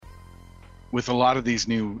with a lot of these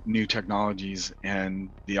new technologies and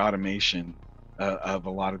the automation of a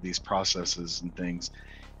lot of these processes and things,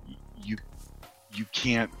 you you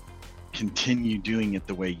can't continue doing it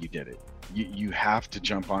the way you did it. You have to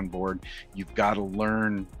jump on board. You've got to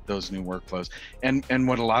learn those new workflows. And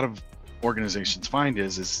what a lot of organizations find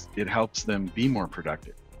is it helps them be more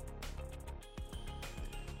productive.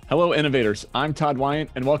 Hello, innovators. I'm Todd Wyant,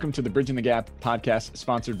 and welcome to the Bridging the Gap podcast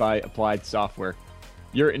sponsored by Applied Software.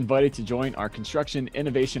 You're invited to join our construction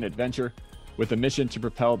innovation adventure with a mission to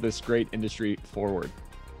propel this great industry forward.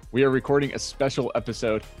 We are recording a special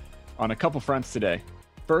episode on a couple fronts today.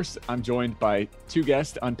 First, I'm joined by two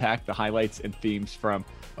guests to unpack the highlights and themes from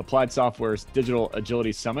Applied Software's Digital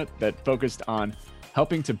Agility Summit that focused on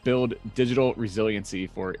helping to build digital resiliency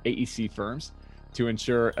for AEC firms to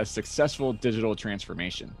ensure a successful digital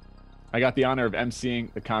transformation. I got the honor of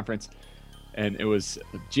emceeing the conference, and it was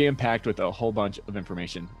jam-packed with a whole bunch of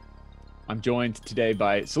information. I'm joined today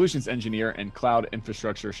by solutions engineer and cloud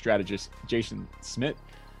infrastructure strategist Jason Smith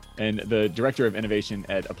and the director of innovation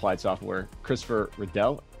at Applied Software, Christopher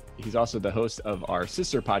Riddell. He's also the host of our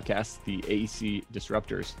sister podcast, the AEC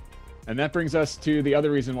Disruptors. And that brings us to the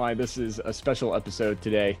other reason why this is a special episode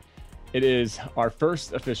today. It is our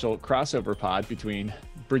first official crossover pod between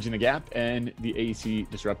Bridging the Gap and the AEC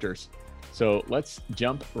Disruptors. So let's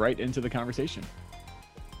jump right into the conversation.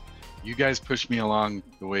 You guys push me along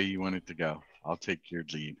the way you want it to go. I'll take your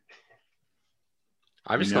lead.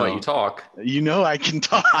 I'm just going to let you talk. You know I can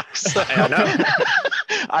talk. So I know.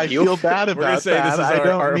 I feel bad about We're going to say that. this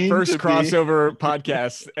is our first crossover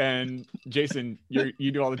podcast, and Jason,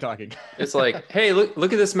 you do all the talking. It's like, hey, look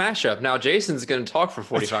at this mashup. Now Jason's going to talk for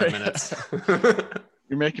 45 minutes.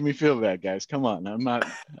 You're making me feel bad, guys. Come on.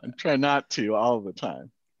 I'm trying not to all the time.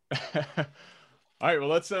 All right, well,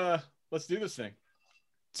 let's do this thing.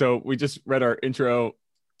 So we just read our intro.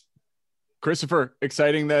 Christopher,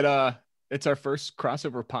 exciting that it's our first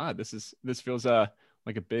crossover pod. This feels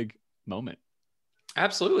like a big moment.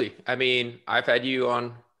 Absolutely. I mean, I've had you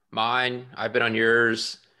on mine, I've been on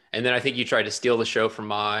yours, and then I think you tried to steal the show from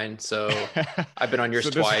mine. So I've been on yours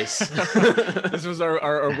twice. This was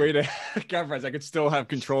our way to compromise. I could still have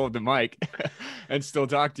control of the mic and still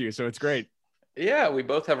talk to you. So it's great. Yeah, we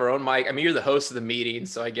both have our own mic. I mean, you're the host of the meeting,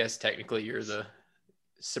 so I guess technically you're the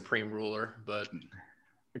supreme ruler, but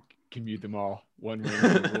can mute them all. One ring,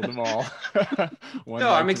 rule them all. No,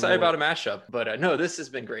 I'm excited about a mashup, but no, this has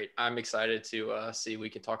been great. I'm excited to see we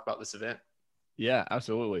can talk about this event. Yeah,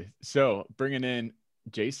 absolutely. So bringing in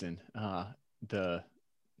Jason, one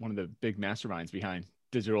of the big masterminds behind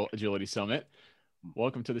Digital Agility Summit.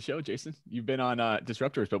 Welcome to the show, Jason. You've been on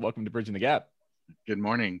Disruptors, but welcome to Bridging the Gap. Good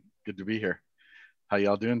morning. Good to be here. How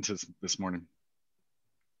y'all doing this morning?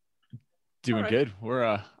 Doing good.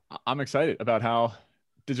 I'm excited about how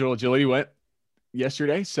Digital Agility went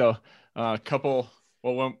yesterday. So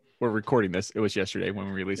when we're recording this, it was yesterday. When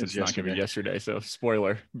we release it, it's not going to be yesterday. So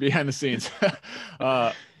spoiler, behind the scenes.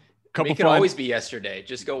 It could always be yesterday.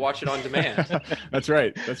 Just go watch it on demand. That's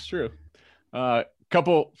right. That's true.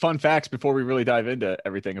 Couple fun facts before we really dive into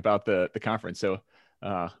everything about the conference. So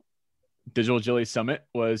Digital Agility Summit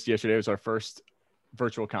was yesterday. It was our first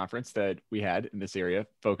virtual conference that we had in this area,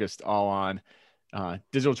 focused all on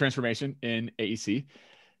digital transformation in AEC.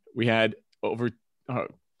 We had over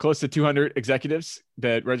close to 200 executives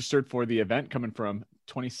that registered for the event, coming from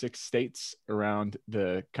 26 states around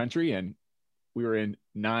the country, and we were in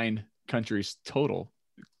 9 countries total.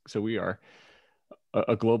 So we are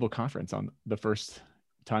a global conference on the first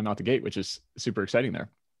time out the gate, which is super exciting there.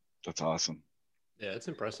 That's awesome. Yeah, it's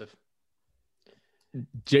impressive.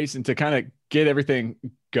 Jason, to kind of get everything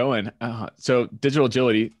going, so Digital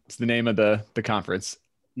Agility is the name of the conference.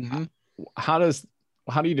 Mm-hmm. How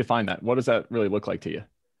do you define that? What does that really look like to you?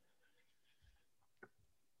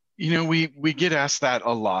 You know, we get asked that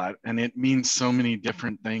a lot, and it means so many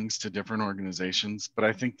different things to different organizations. But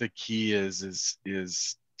I think the key is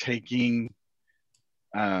taking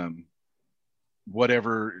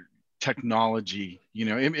whatever technology,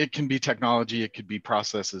 it can be technology, it could be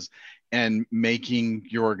processes, and making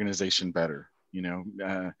your organization better,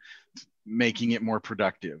 making it more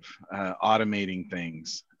productive, automating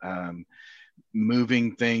things,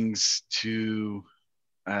 moving things to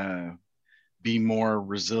be more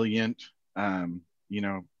resilient,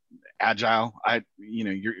 agile.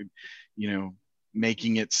 You're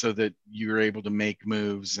making it so that you're able to make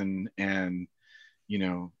moves and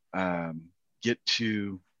get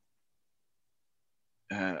to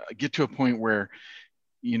a point where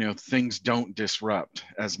things don't disrupt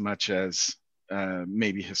as much as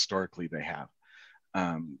maybe historically they have.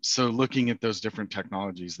 So looking at those different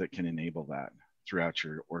technologies that can enable that throughout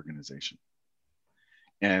your organization.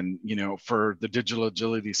 And, for the Digital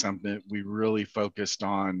Agility Summit, we really focused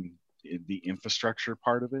on the infrastructure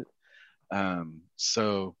part of it.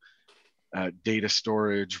 So data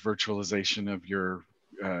storage, virtualization of your,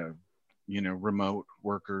 remote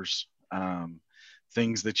workers,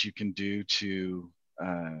 things that you can do to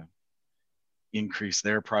increase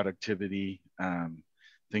their productivity,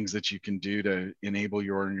 things that you can do to enable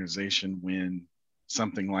your organization when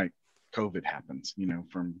something like COVID happens,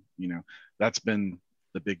 that's been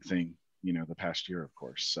the big thing, the past year, of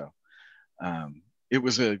course. So it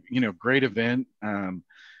was a, great event.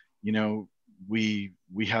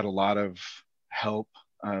 We had a lot of help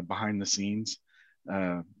behind the scenes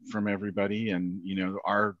from everybody, and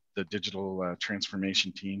the digital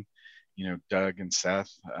transformation team, Doug and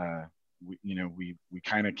Seth, we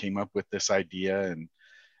kind of came up with this idea, and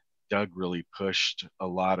Doug really pushed a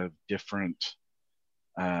lot of different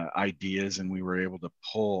ideas, and we were able to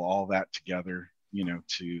pull all that together,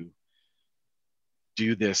 to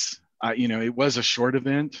do this. It was a short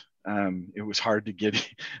event. It was hard to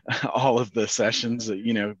get all of the sessions,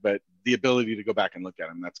 but the ability to go back and look at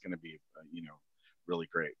them, that's going to be, really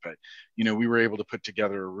great. But, we were able to put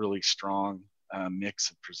together a really strong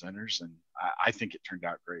mix of presenters, and I think it turned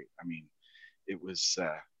out great. I mean, it was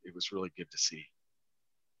really good to see.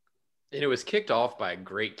 And it was kicked off by a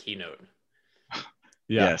great keynote.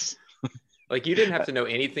 Yes. Like, you didn't have to know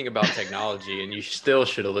anything about technology, and you still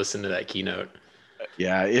should have listened to that keynote.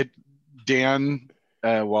 Yeah, Dan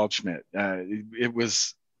Waldschmidt. It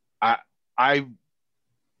was, I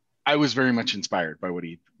was very much inspired by what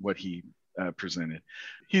he presented.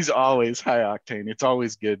 He's always high octane. It's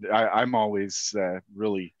always good. I'm always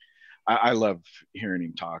really, I love hearing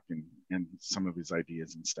him talk and some of his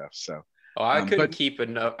ideas and stuff. So. I couldn't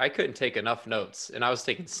take enough notes, and I was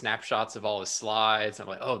taking snapshots of all his slides. I'm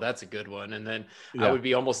like, oh, that's a good one. And then I would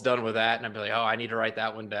be almost done with that, and I'd be like, oh, I need to write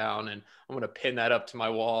that one down, and I'm going to pin that up to my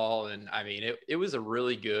wall. And I mean, it was a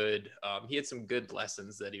really good, he had some good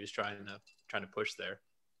lessons that he was trying to push there.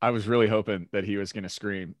 I was really hoping that he was going to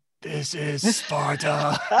scream, "This is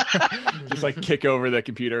Sparta!" Just like kick over the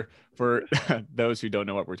computer for those who don't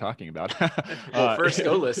know what we're talking about. Well, first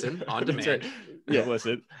go listen on demand. Yeah,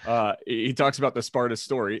 listen. He talks about the Sparta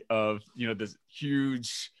story of, this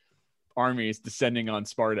huge armies descending on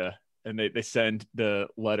Sparta, and they send the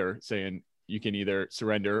letter saying you can either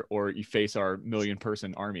surrender or you face our 1 million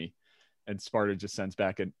person army. And Sparta just sends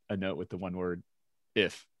back a note with the one word,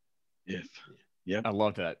 if. Yeah. I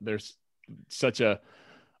love that. There's such a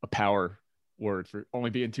power word for only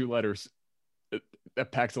being 2 letters.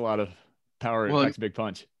 That packs a lot of power. It packs a big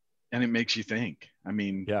punch. And it makes you think. I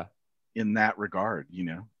mean, yeah. In that regard,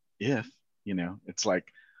 if, it's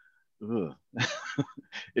like, ugh.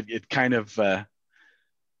 it kind of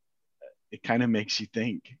makes you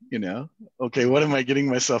think, okay, what am I getting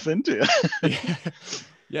myself into?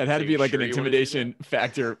 Yeah, it had to be like an intimidation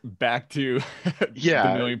factor back to the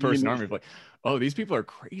 1 million person army. Like, oh, these people are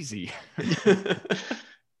crazy.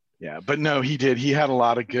 Yeah, but no, he did. He had a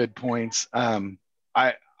lot of good points. I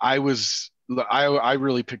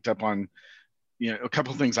really picked up on, a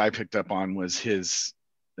couple of things I picked up on was his,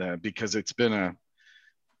 because it's been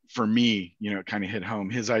for me, it kind of hit home,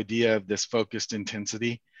 his idea of this focused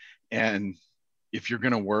intensity. And if you're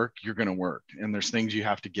going to work, you're going to work. And there's things you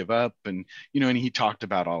have to give up. And, and he talked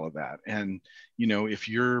about all of that. And, if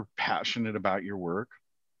you're passionate about your work,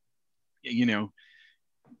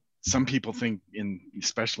 some people think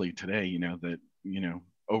especially today, that,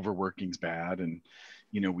 overworking's bad. And,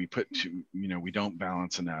 we don't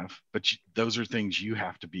balance enough, but those are things you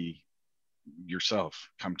have to be yourself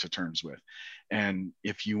come to terms with. And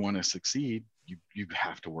if you want to succeed, you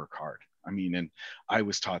have to work hard. I mean, and I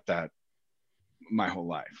was taught that my whole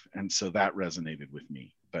life. And so that resonated with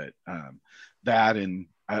me, but that, and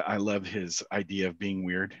I love his idea of being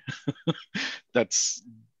weird. Those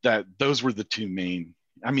were the 2 main,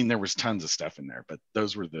 I mean, there was tons of stuff in there, but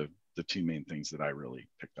those were the 2 main things that I really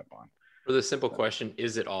picked up on. For the simple question,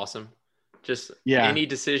 is it awesome? Just any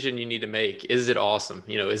decision you need to make, is it awesome?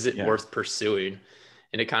 Is it worth pursuing?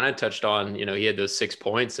 And it kind of touched on, he had those 6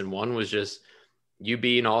 points, and one was just you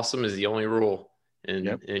being awesome is the only rule,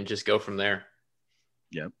 and just go from there.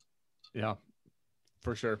 Yep. Yeah,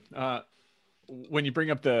 for sure. When you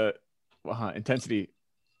bring up the intensity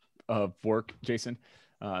of work, Jason,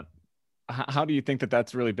 how do you think that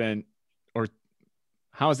that's really been, or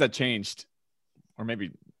how has that changed, or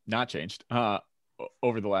maybe not changed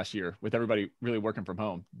over the last year with everybody really working from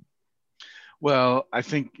home? Well, I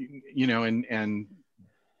think, and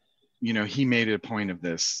he made a point of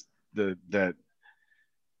this, that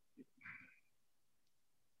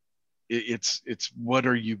it's what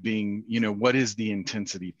are you being, what is the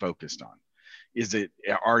intensity focused on?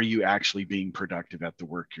 Are you actually being productive at the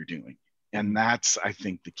work you're doing? And that's, I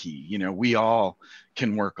think, the key. We all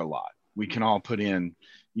can work a lot. We can all put in,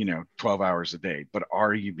 12 hours a day, but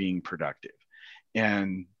are you being productive?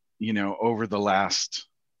 And, over the last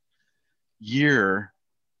year,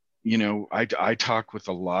 I talk with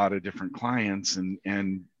a lot of different clients,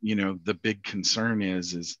 and the big concern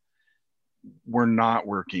is we're not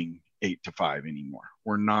working 8 to 5 anymore.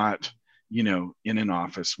 We're not, in an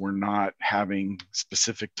office. We're not having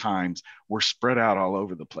specific times. We're spread out all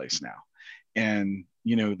over the place now. And,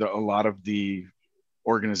 a lot of the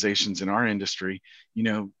organizations in our industry,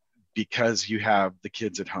 because you have the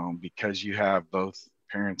kids at home, because you have both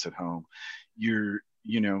parents at home,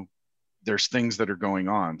 there's things that are going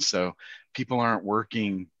on. So people aren't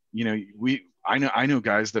working, I know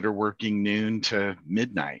guys that are working noon to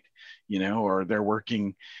midnight, or they're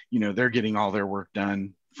working, they're getting all their work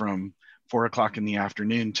done from 4 o'clock in the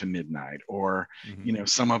afternoon to midnight, or,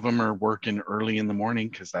 some of them are working early in the morning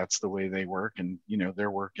because that's the way they work. And,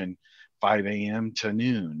 they're working 5 a.m. to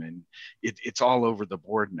noon, and it's all over the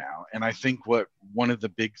board now. And I think one of the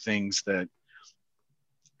big things that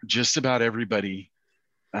just about everybody,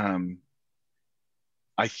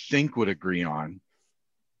 I think would agree on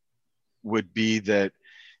would be that,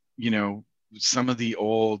 some of the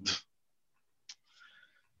old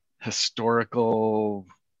historical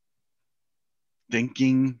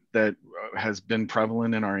thinking that has been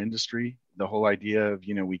prevalent in our industry, the whole idea of,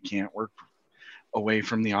 we can't work away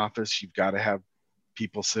from the office. You've got to have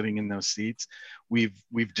people sitting in those seats. We've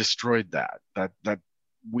destroyed that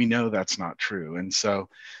we know that's not true. And so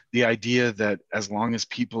the idea that as long as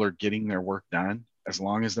people are getting their work done, as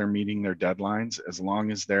long as they're meeting their deadlines, as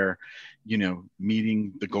long as they're,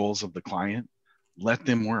 meeting the goals of the client, let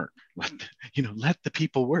them work. Let the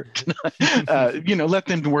people work. Let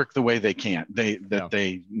them work the way they can.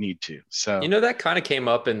 They need to. So that kind of came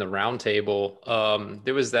up in the roundtable.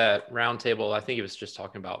 There was that roundtable. I think it was just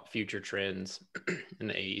talking about future trends in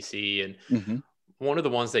the AEC, and one of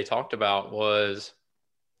the ones they talked about was,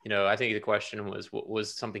 I think the question was, what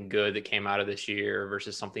was something good that came out of this year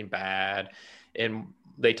versus something bad? And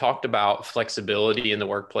they talked about flexibility in the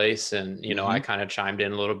workplace. And, I kind of chimed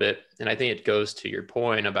in a little bit. And I think it goes to your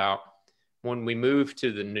point about when we move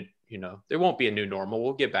to the new, there won't be a new normal.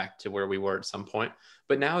 We'll get back to where we were at some point.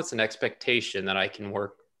 But now it's an expectation that I can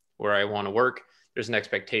work where I want to work. There's an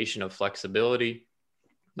expectation of flexibility,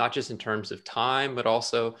 not just in terms of time, but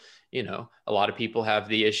also, a lot of people have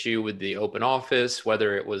the issue with the open office,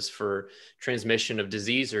 whether it was for transmission of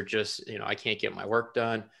disease or just, I can't get my work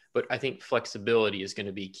done. But I think flexibility is going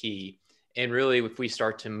to be key. And really, if we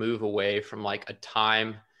start to move away from like a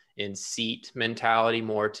time and seat mentality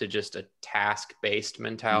more to just a task-based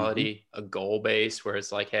mentality, a goal-based, where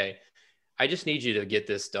it's like, hey, I just need you to get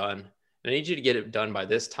this done. I need you to get it done by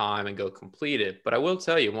this time and go complete it. But I will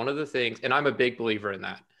tell you, one of the things, and I'm a big believer in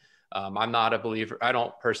that. I'm not a believer. I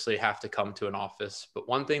don't personally have to come to an office, but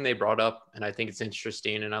one thing they brought up, and I think it's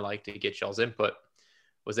interesting, and I like to get y'all's input,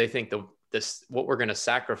 was they think what we're going to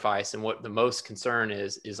sacrifice and what the most concern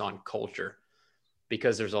is on culture,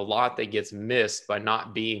 because there's a lot that gets missed by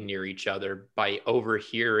not being near each other, by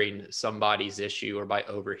overhearing somebody's issue or by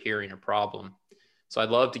overhearing a problem. So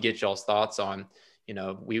I'd love to get y'all's thoughts on,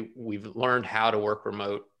 we've learned how to work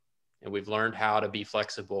remote and we've learned how to be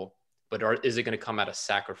flexible, but is it going to come at a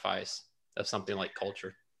sacrifice of something like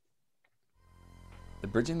culture? The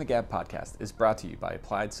Bridging the Gap podcast is brought to you by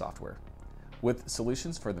Applied Software. With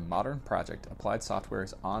solutions for the modern project, Applied Software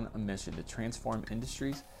is on a mission to transform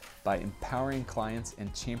industries by empowering clients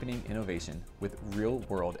and championing innovation with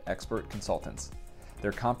real-world expert consultants.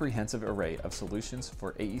 Their comprehensive array of solutions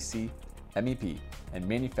for AEC, MEP, and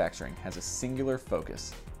manufacturing has a singular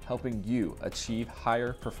focus, helping you achieve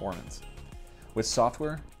higher performance. With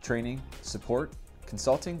software, training, support,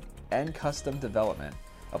 consulting, and custom development,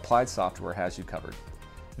 Applied Software has you covered.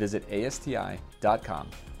 Visit ASTI.com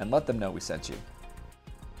and let them know we sent you.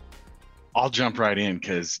 I'll jump right in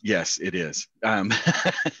because yes, it is.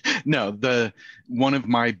 No, one of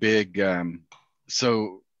my big, I've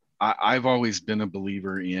always been a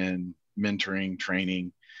believer in mentoring,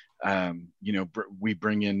 training. We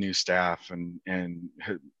bring in new staff and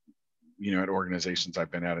at organizations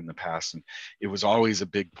I've been at in the past, and it was always a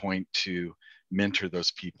big point to mentor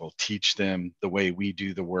those people, teach them the way we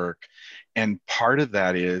do the work. And part of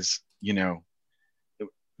that is,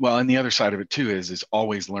 and the other side of it too is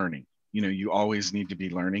always learning. You always need to be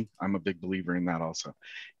learning. I'm a big believer in that also.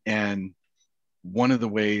 And one of the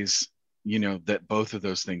ways, that both of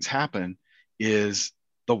those things happen is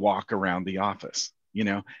the walk around the office. you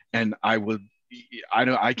know. And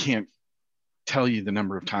I can't tell you the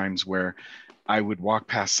number of times where I would walk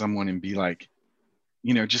past someone and be like,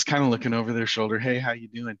 you know, just kind of looking over their shoulder, hey, how you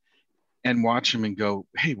doing? And watch them and go,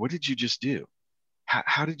 hey, what did you just do?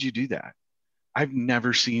 How did you do that? I've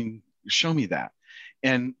never seen, show me that,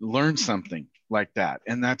 and learn something like that.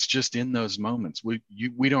 And that's just in those moments.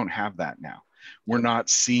 We don't have that now. We're not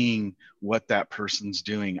seeing what that person's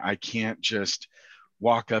doing. I can't just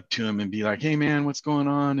walk up to him and be like, hey man, what's going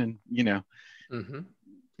on? And, you know,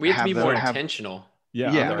 we have to be more intentional. Yeah.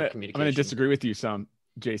 I'm going to disagree with you some,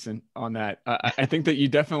 Jason, on that. I think that you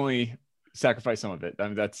definitely sacrifice some of it. I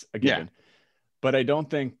mean, that's a given, but I don't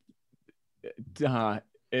think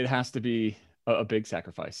it has to be a big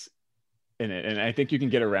sacrifice in it. And I think you can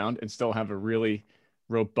get around and still have a really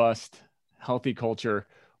robust, healthy culture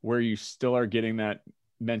where you still are getting that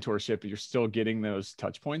mentorship. You're still getting those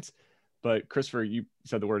touch points. But Christopher, you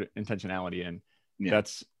said the word intentionality, and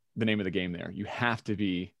that's the name of the game there. You have to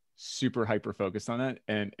be super hyper focused on that.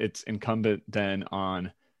 And it's incumbent then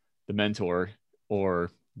on the mentor or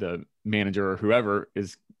the manager or whoever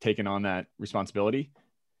is taking on that responsibility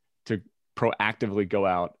to proactively go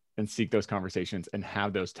out and seek those conversations and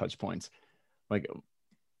have those touch points. Like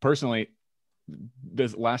personally,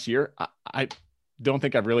 this last year, I don't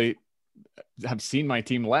think I've really have seen my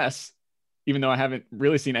team less, even though I haven't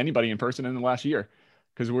really seen anybody in person in the last year,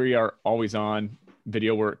 because we are always on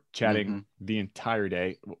video. We're chatting the entire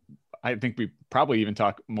day. I think we probably even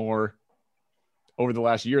talk more over the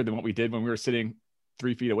last year than what we did when we were sitting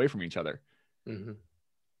 3 feet away from each other.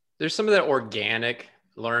 There's some of that organic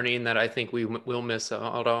learning that I think we will miss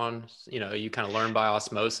out on. You know, you kind of learn by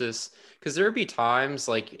osmosis, because there'd be times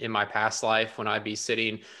like in my past life when I'd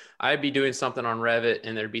be doing something on Revit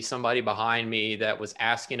and there'd be somebody behind me that was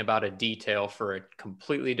asking about a detail for a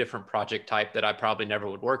completely different project type that I probably never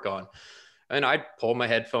would work on. And I'd pull my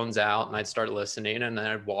headphones out and I'd start listening, and then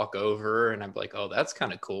I'd walk over and I'd be like, oh, that's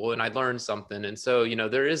kind of cool. And I'd learn something. And so, you know,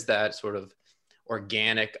 there is that sort of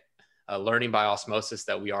organic learning by osmosis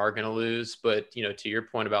that we are going to lose. But, you know, to your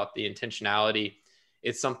point about the intentionality,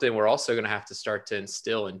 it's something we're also going to have to start to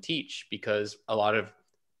instill and teach, because a lot of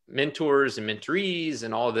mentors and mentorees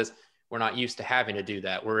and all of this, we're not used to having to do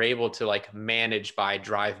that. We're able to like manage by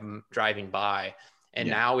driving by. And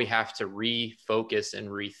now we have to refocus and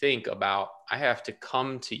rethink about, I have to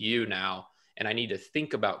come to you now, and I need to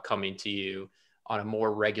think about coming to you on a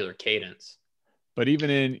more regular cadence. But even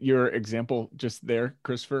in your example just there,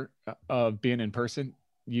 Christopher, of being in person,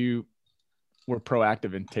 you were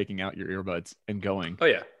proactive in taking out your earbuds and going. Oh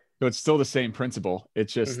yeah. So it's still the same principle.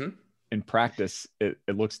 It's just in practice, it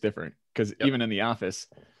looks different, because even in the office,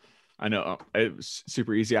 I know it was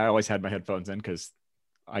super easy. I always had my headphones in because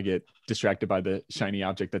I get distracted by the shiny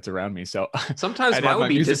object that's around me. So sometimes mine would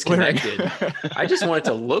be disconnected. I just want it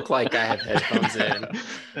to look like I have headphones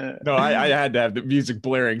in. No, I had to have the music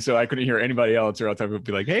blaring so I couldn't hear anybody else, or else I would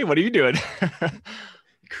be like, hey, what are you doing?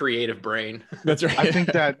 Creative brain. That's right. I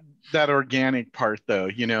think that organic part though,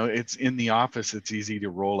 you know, it's in the office, it's easy to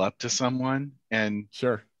roll up to someone and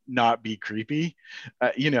not be creepy.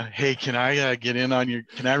 You know, hey, can I get in on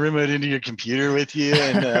can I remote into your computer with you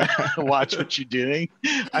and watch what you're doing?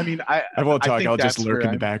 I mean, I won't talk. I'll just lurk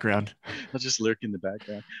in the background. I'll just lurk in the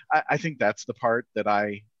background. I think that's the part that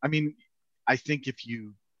I mean, I think if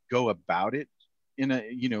you go about it in a,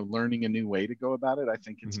 you know, learning a new way to go about it, I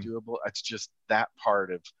think it's doable. It's just that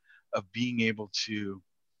part of being able to,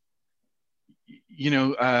 you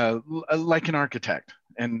know, like an architect,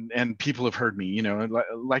 and people have heard me, you know,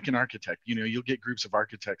 like an architect, you know, you'll get groups of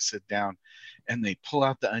architects sit down and they pull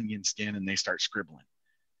out the onion skin and they start scribbling.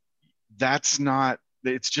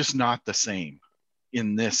 It's just not the same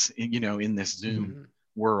in this, you know, in this Zoom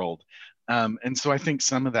world. And so I think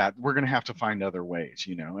some of that, we're going to have to find other ways,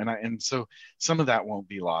 you know, and so some of that won't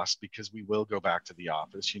be lost, because we will go back to the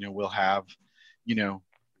office, you know, we'll have, you know,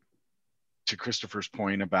 to Christopher's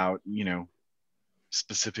point about, you know,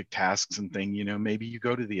 specific tasks and thing, you know, maybe you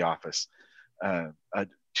go to the office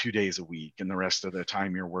 2 days a week and the rest of the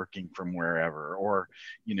time you're working from wherever. Or,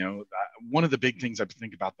 you know, one of the big things I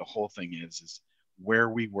think about the whole thing is where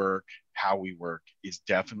we work, how we work is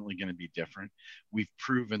definitely going to be different. We've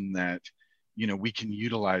proven that, you know, we can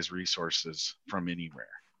utilize resources from anywhere.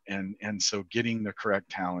 And so getting the correct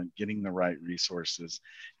talent, getting the right resources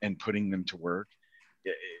and putting them to work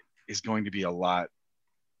is going to be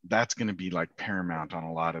that's going to be like paramount on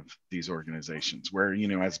a lot of these organizations, where, you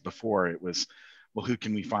know, as before it was, well, who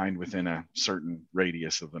can we find within a certain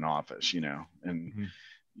radius of an office, you know, and,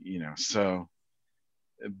 you know, so,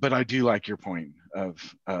 but I do like your point of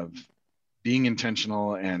being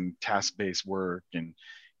intentional and task-based work and,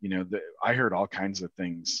 I heard all kinds of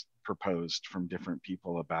things proposed from different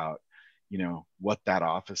people about, what that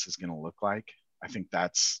office is going to look like. I think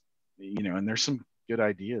that's, and there's some good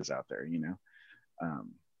ideas out there,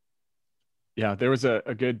 Yeah, there was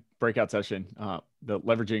a good breakout session, the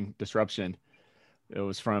leveraging disruption. It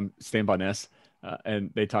was from Stan Von Ness,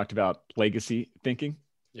 and they talked about legacy thinking.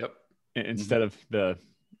 Yep. Instead of the,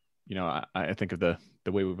 I think of the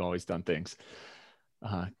way we've always done things.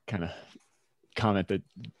 Kind of comment that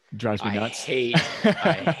drives me nuts. I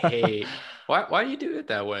hate. Why do you do it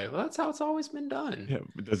that way? Well, that's how it's always been done. Yeah,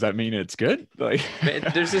 does that mean it's good? Like,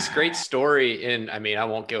 Man, there's this great story I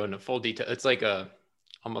won't go into full detail. It's like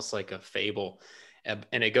almost like a fable. And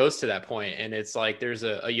it goes to that point. And it's like, there's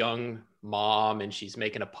a young mom and she's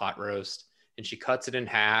making a pot roast and she cuts it in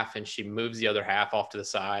half and she moves the other half off to the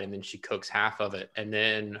side. And then she cooks half of it. And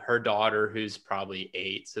then her daughter, who's probably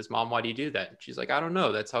 8, says, "Mom, why do you do that?" And she's like, "I don't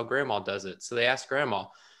know. That's how grandma does it." So they ask grandma,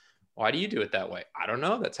 "Why do you do it that way?" "I don't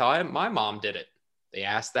know. That's how my mom did it." They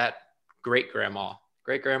asked that great grandma,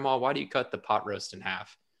 "Why do you cut the pot roast in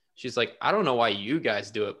half?" She's like, "I don't know why you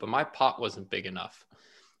guys do it, but my pot wasn't big enough."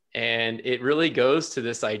 And it really goes to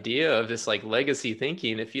this idea of this like legacy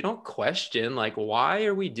thinking. If you don't question, like, why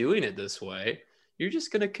are we doing it this way? You're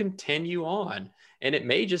just going to continue on. And it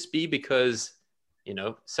may just be because,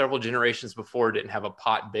 several generations before didn't have a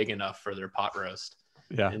pot big enough for their pot roast.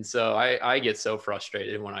 Yeah. And so I get so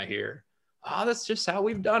frustrated when I hear, "Oh, that's just how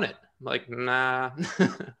we've done it." I'm like, nah,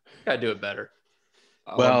 gotta do it better.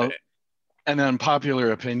 Well, an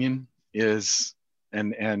unpopular opinion is,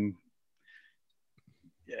 and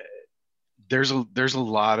there's a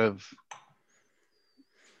lot of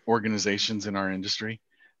organizations in our industry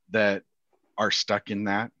that are stuck in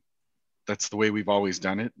that. That's the way we've always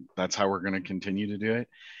done it. That's how we're going to continue to do it.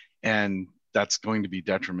 And that's going to be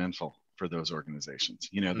detrimental for those organizations.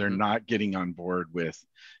 They're not getting on board with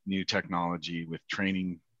new technology, with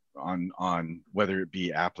training on whether it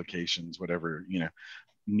be applications, whatever,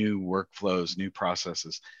 new workflows, new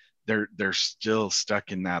processes. They're still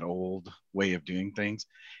stuck in that old way of doing things.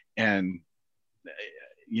 And,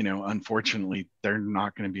 unfortunately, they're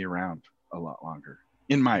not going to be around a lot longer,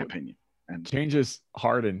 in my opinion. And change is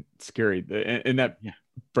hard and scary. In that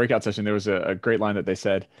breakout session, there was a great line that they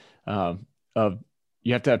said, of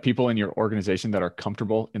you have to have people in your organization that are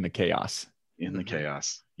comfortable in the chaos. In the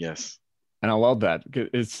chaos, yes. And I love that.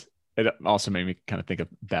 It also made me kind of think of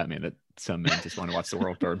Batman, that some men just want to watch the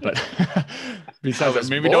world burn. But besides,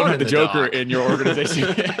 maybe don't have the Joker in your organization.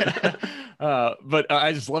 But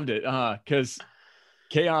I just loved it because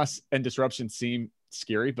chaos and disruption seem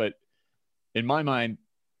scary. But in my mind,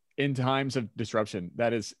 in times of disruption,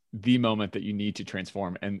 that is the moment that you need to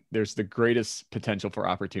transform. And there's the greatest potential for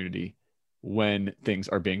opportunity when things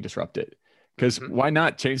are being disrupted. Because why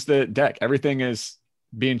not change the deck? Everything is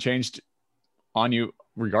being changed on you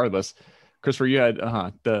regardless. Christopher, you had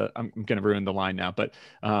I'm going to ruin the line now, but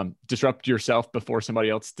disrupt yourself before somebody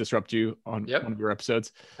else disrupt you on one of your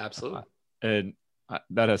episodes. Absolutely. And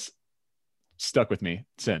that has stuck with me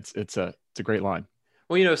since. It's a great line.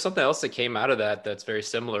 Well, something else that came out of that's very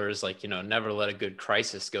similar is like, never let a good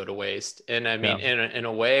crisis go to waste. And I mean, in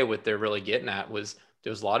a way, what they're really getting at was there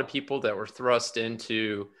was a lot of people that were thrust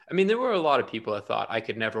into, there were a lot of people that thought, I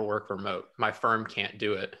could never work remote. My firm can't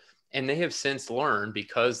do it. And they have since learned,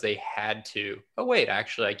 because they had to, oh, wait,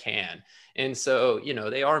 actually I can. And so,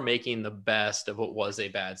 they are making the best of what was a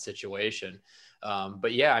bad situation.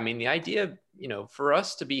 But yeah, the idea, for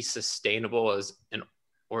us to be sustainable as an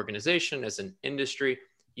organization, as an industry,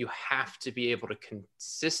 you have to be able to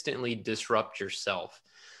consistently disrupt yourself,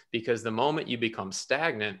 because the moment you become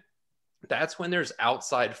stagnant, that's when there's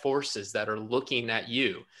outside forces that are looking at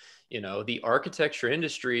you. The architecture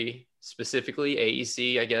industry, specifically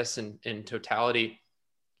AEC, I guess, in totality,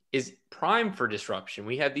 is prime for disruption.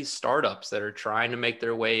 We have these startups that are trying to make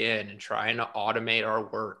their way in and trying to automate our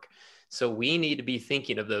work. So we need to be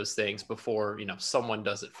thinking of those things before, someone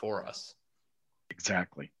does it for us.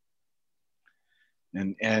 Exactly.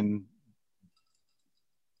 And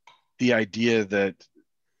the idea that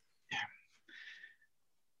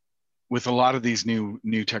with a lot of these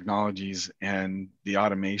new technologies and the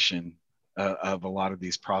automation of a lot of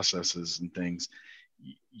these processes and things,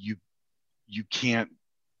 you can't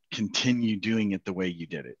continue doing it the way you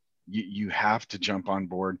did it. You have to jump on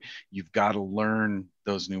board. You've got to learn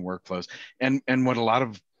those new workflows. And what a lot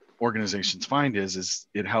of organizations find is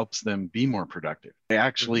it helps them be more productive. They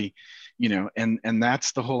actually, and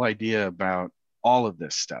that's the whole idea about all of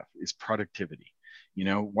this stuff is productivity.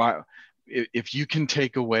 Why, if you can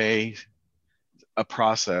take away a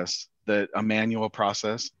process, a manual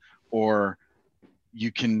process, or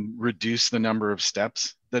you can reduce the number of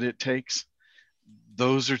steps that it takes,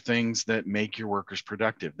 those are things that make your workers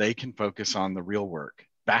productive. They can focus on the real work.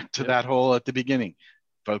 Back to that whole at the beginning,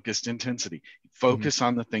 focused intensity. Focus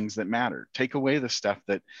on the things that matter. Take away the stuff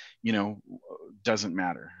that, doesn't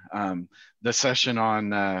matter. The session on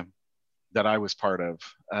that I was part of,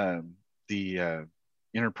 the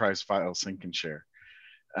enterprise file sync and share,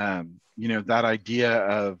 that idea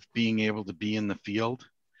of being able to be in the field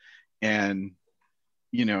and,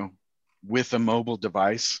 with a mobile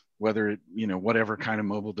device, whether it, whatever kind of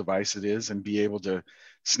mobile device it is, and be able to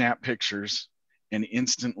snap pictures and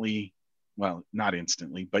instantly, well, not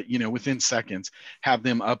instantly, but, within seconds, have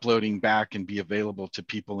them uploading back and be available to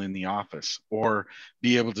people in the office, or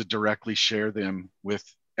be able to directly share them with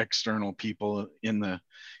external people in the,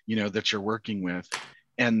 that you're working with,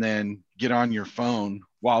 and then get on your phone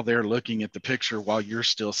while they're looking at the picture while you're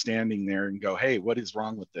still standing there and go, hey, what is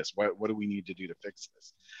wrong with this? What do we need to do to fix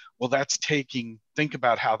this? Well, that's think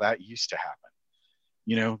about how that used to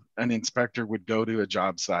happen. An inspector would go to a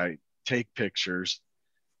job site, take pictures,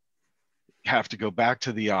 have to go back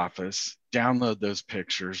to the office, download those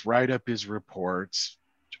pictures, write up his reports.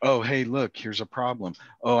 Oh, hey, look, here's a problem.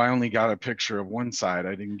 Oh, I only got a picture of one side.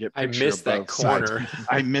 I didn't get picture of both sides.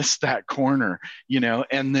 I missed that corner,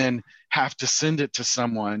 and then have to send it to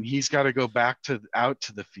someone. He's got to go back out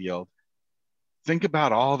to the field. Think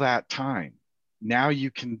about all that time. Now you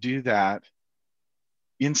can do that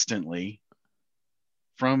instantly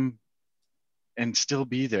and still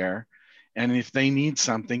be there. And if they need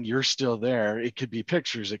something, you're still there. It could be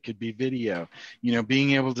pictures, it could be video,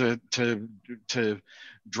 being able to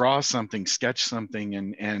draw something, sketch something,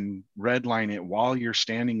 and redline it while you're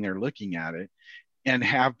standing there looking at it, and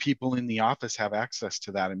have people in the office have access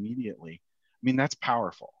to that immediately. I mean, that's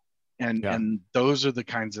powerful. And those are the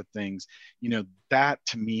kinds of things, that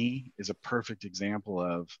to me is a perfect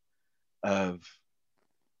example of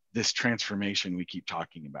this transformation we keep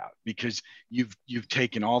talking about, because you've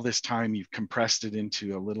taken all this time, you've compressed it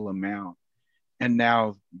into a little amount, and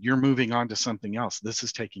now you're moving on to something else. This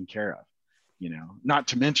is taken care of, not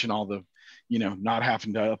to mention all the, not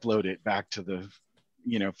having to upload it back to the,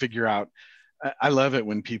 figure out. I love it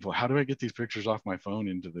when people, how do I get these pictures off my phone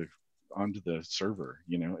onto the server?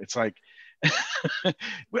 It's like,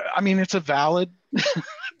 I mean, it's a valid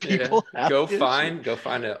people go find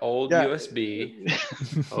an old USB,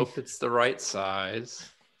 hope it's the right size.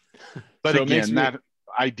 But so again, that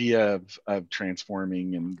idea of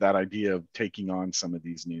transforming, and that idea of taking on some of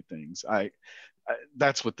these new things, I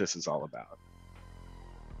that's what this is all about.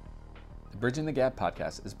 The Bridging the Gap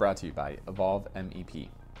podcast is brought to you by Evolve MEP.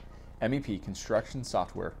 MEP construction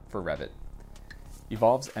software for Revit.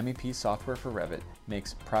 Evolve's MEP software for Revit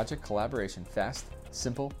makes project collaboration fast,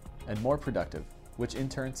 simple, and more productive, which in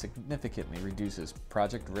turn significantly reduces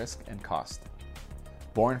project risk and cost.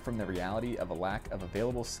 Born from the reality of a lack of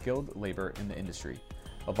available skilled labor in the industry,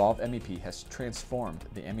 Evolve MEP has transformed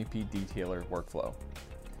the MEP detailer workflow.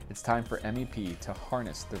 It's time for MEP to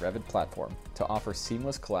harness the Revit platform to offer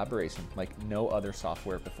seamless collaboration like no other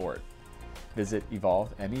software before it. Visit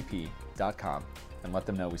evolvemep.com and let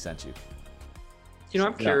them know we sent you.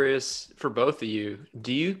 I'm curious for both of you,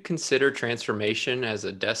 do you consider transformation as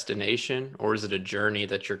a destination, or is it a journey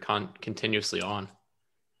that you're continuously on?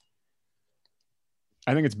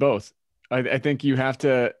 I think it's both. I think you have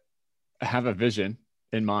to have a vision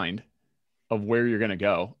in mind of where you're going to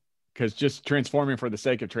go, because just transforming for the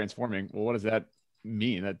sake of transforming, well, what does that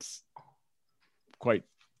mean? That's quite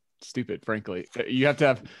stupid, frankly. You have to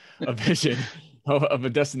have a vision of a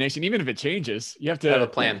destination. Even if it changes, you have to have a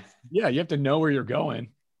plan. Yeah, you have to know where you're going,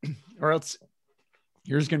 or else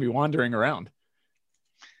you're just going to be wandering around.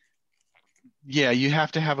 Yeah, you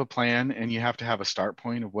have to have a plan, and you have to have a start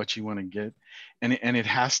point of what you want to get, and it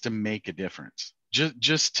has to make a difference.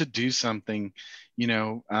 Just to do something,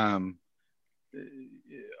 we're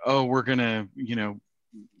gonna,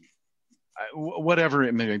 whatever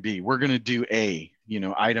it may be, we're gonna do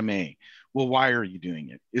item A. Well, why are you doing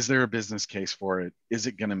it? Is there a business case for it? Is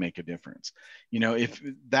it going to make a difference? If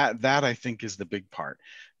that I think is the big part.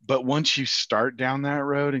 But once you start down that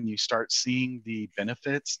road and you start seeing the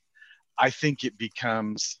benefits, I think it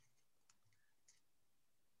becomes,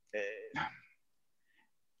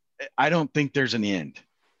 I don't think there's an end.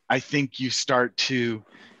 I think you start to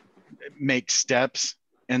make steps,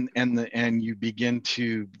 and you begin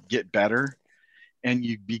to get better, and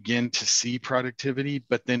you begin to see productivity,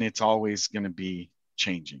 but then it's always going to be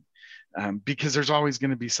changing, because there's always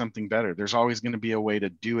going to be something better. There's always going to be a way to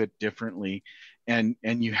do it differently. And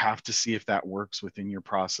you have to see if that works within your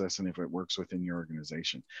process and if it works within your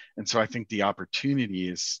organization. And so I think the opportunity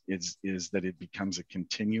is that it becomes a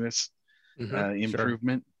continuous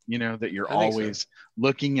improvement, that you're I think so. always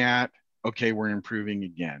looking at, okay, we're improving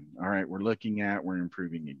again. All right, we're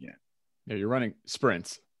improving again. Yeah, you're running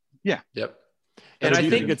sprints. Yep. And I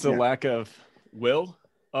think it's a lack of will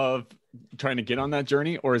of trying to get on that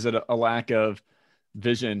journey, or is it a lack of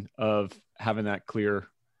vision of having that clear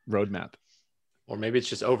roadmap? Or maybe it's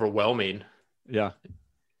just overwhelming. Yeah.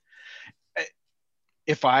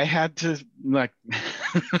 If I had to, like,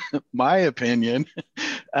 my opinion,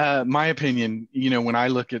 when I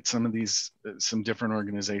look at some different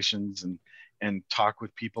organizations and talk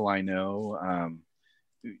with people I know,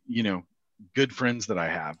 good friends that I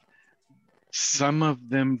have, some of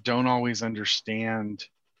them don't always understand,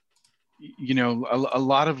 a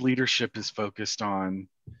lot of leadership is focused on,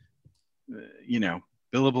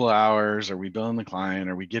 billable hours. Are we billing the client?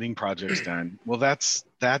 Are we getting projects done? Well, that's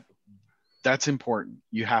important.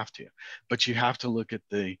 You have to, but you have to look at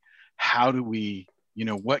how do we,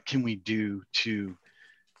 what can we do to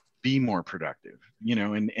be more productive,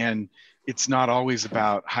 and it's not always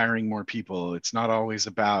about hiring more people. It's not always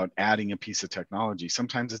about adding a piece of technology.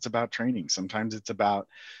 Sometimes it's about training. Sometimes it's about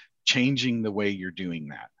changing the way you're doing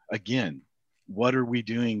that. Again, what are we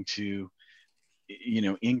doing to,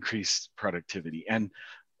 increase productivity? And,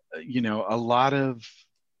 a lot of,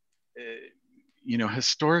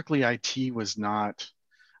 historically IT was not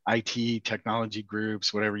IT technology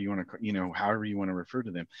groups, whatever you want to, however you want to refer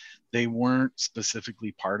to them. They weren't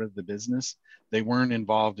specifically part of the business. They weren't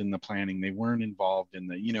involved in the planning. They weren't involved in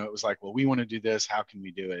the, it was like, well, we want to do this. How can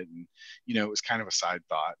we do it? And, it was kind of a side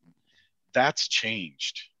thought. That's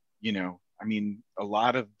changed. A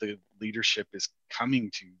lot of the leadership is coming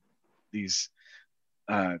to these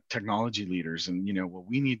technology leaders and, well,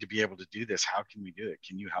 we need to be able to do this. How can we do it?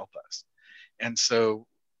 Can you help us? And so,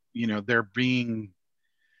 they're being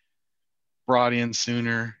brought in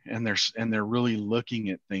sooner, and they're really looking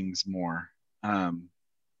at things more. And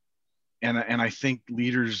I think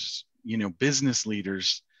leaders, business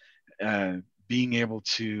leaders, being able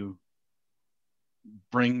to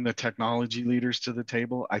bring the technology leaders to the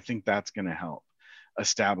table, I think that's going to help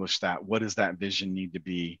establish that. What does that vision need to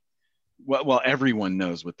be? Well, everyone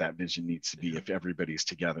knows what that vision needs to be if everybody's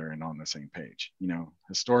together and on the same page.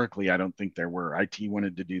 Historically, I don't think there were. IT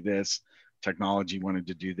wanted to do this, technology wanted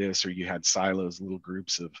to do this, or you had silos, little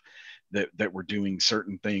groups of that were doing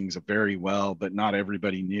certain things very well, but not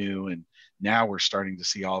everybody knew. And now we're starting to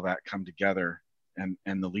see all that come together, and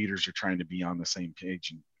the leaders are trying to be on the same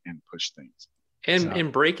page and push things.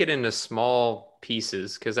 And break it into small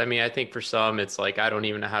pieces. Cause I think for some, it's like, I don't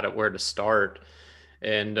even know where to start.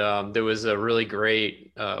 And there was a really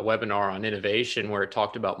great webinar on innovation where it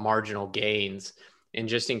talked about marginal gains and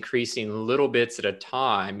just increasing little bits at a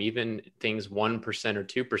time, even things 1% or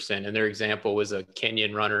 2%. And their example was a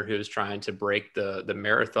Kenyan runner who was trying to break the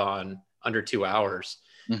marathon under 2 hours.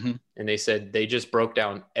 Mm-hmm. And they said they just broke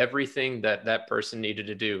down everything that person needed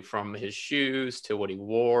to do, from his shoes to what he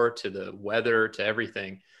wore to the weather to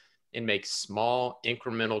everything, and make small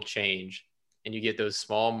incremental change. And you get those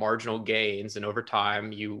small marginal gains, and over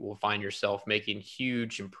time you will find yourself making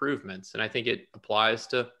huge improvements. And I think it applies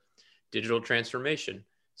to digital transformation,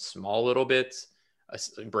 small little bits,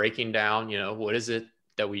 breaking down, what is it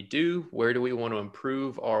that we do? Where do we want to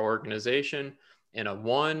improve our organization? And a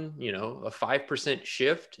 5%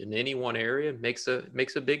 shift in any one area makes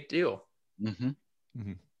a big deal. Mm-hmm.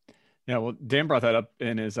 Mm-hmm. Yeah. Well, Dan brought that up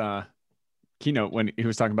in his keynote when he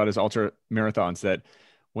was talking about his ultra marathons, that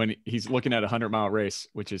when he's looking at 100-mile race,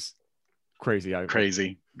 which is crazy.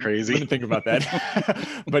 Crazy. Wouldn't think about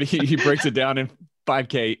that. But he breaks it down in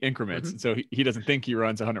 5K increments. Mm-hmm. So he doesn't think he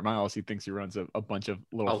runs 100 miles. He thinks he runs a bunch of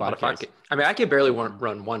little 5Ks. I can barely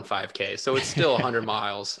run one 5K. So it's still 100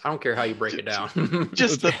 miles. I don't care how you break it down.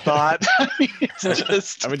 Just the thought.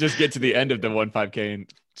 I would just get to the end of the one 5K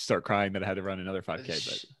and start crying that I had to run another 5K.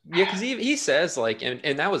 But yeah, because he says, like,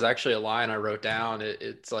 and that was actually a line I wrote down.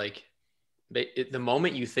 It's like, the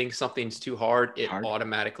moment you think something's too hard, it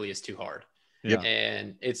automatically is too hard. Yeah.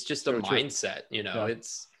 And it's just a mindset, Yeah.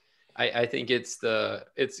 I think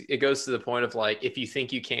it goes to the point of, like, if you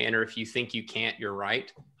think you can, or if you think you can't, you're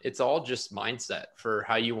right. It's all just mindset for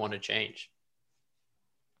how you want to change.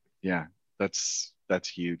 Yeah. That's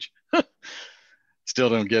huge. Still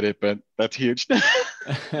don't get it, but that's huge. The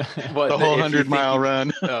whole 100-mile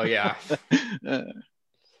run. Oh yeah.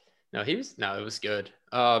 No, it was good.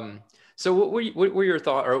 So what were your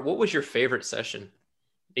thoughts, or what was your favorite session,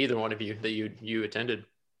 either one of you, that you attended?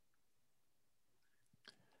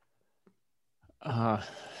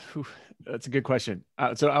 That's a good question.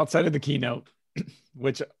 So outside of the keynote,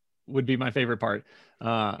 which would be my favorite part,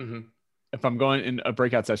 mm-hmm. if I'm going in a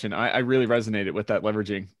breakout session, I really resonated with that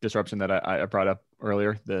leveraging disruption that I brought up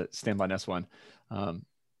earlier, the Standby Nest one.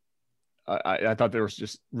 I thought there was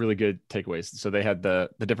just really good takeaways. So they had the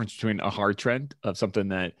difference between a hard trend of something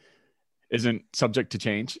that isn't subject to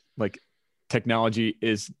change. Like technology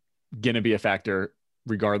is going to be a factor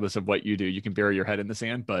regardless of what you do. You can bury your head in the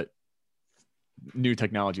sand, but new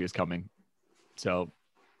technology is coming. So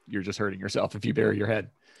you're just hurting yourself if you bury your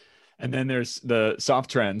head. And then there's the soft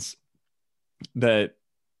trends that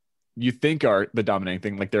you think are the dominating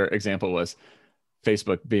thing. Like their example was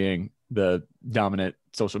Facebook being the dominant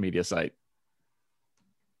social media site.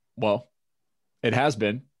 Well, it has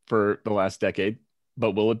been for the last decade,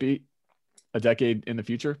 but will it be a decade in the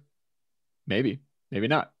future? Maybe, maybe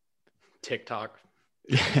not. TikTok.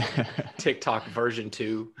 TikTok version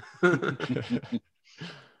 2.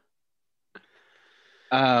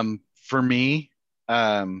 For me,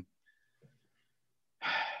 I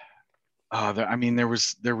mean, there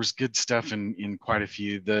was good stuff in quite a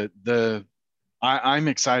few. I'm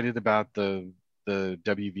excited about the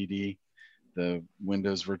WVD, the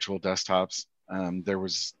Windows Virtual Desktops. There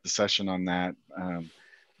was the session on that.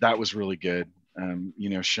 That was really good.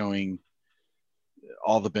 Showing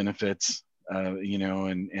all the benefits,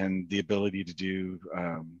 and the ability to do,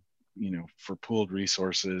 for pooled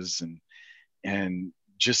resources and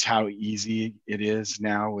just how easy it is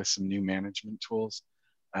now with some new management tools.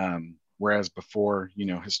 Whereas before,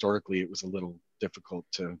 historically, it was a little difficult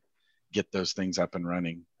to get those things up and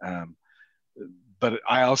running. But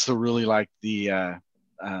I also really like the,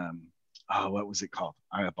 what was it called?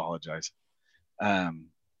 I apologize.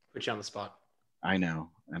 Put you on the spot. I know,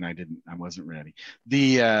 and I wasn't ready.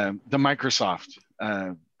 The Microsoft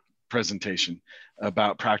presentation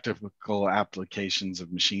about practical applications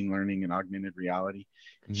of machine learning and augmented reality.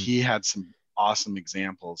 Mm-hmm. He had some awesome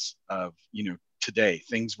examples of, today,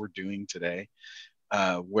 things we're doing today,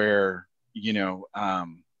 where,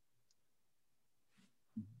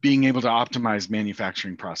 being able to optimize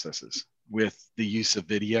manufacturing processes with the use of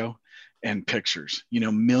video and pictures,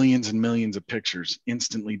 millions and millions of pictures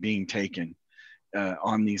instantly being taken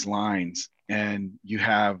on these lines. And you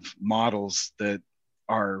have models that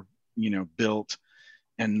are, built,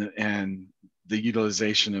 and the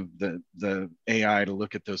utilization of the AI to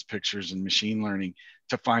look at those pictures and machine learning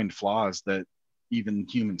to find flaws that even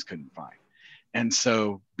humans couldn't find. And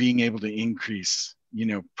so being able to increase,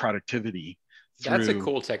 productivity. That's a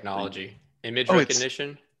cool technology. Image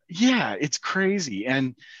recognition. It's crazy.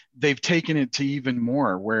 And they've taken it to even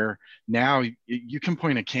more, where now you can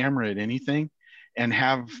point a camera at anything and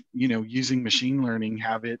have, using machine learning,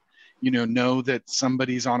 have it, know that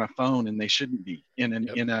somebody's on a phone and they shouldn't be in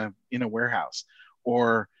a warehouse,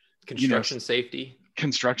 or construction safety.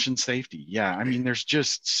 Yeah. I mean, there's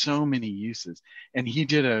just so many uses, and he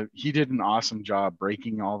did an awesome job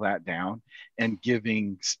breaking all that down and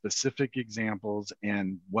giving specific examples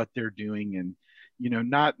and what they're doing, and,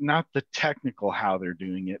 not the technical, how they're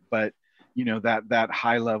doing it, but that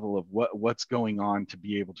high level of what's going on to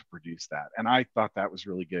be able to produce that. And I thought that was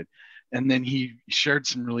really good. And then he shared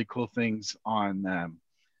some really cool things on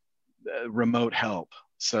remote help.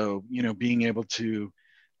 So, being able to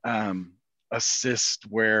assist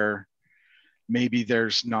where maybe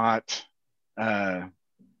there's not a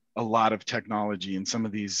lot of technology in some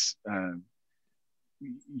of these,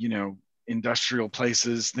 industrial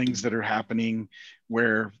places, things that are happening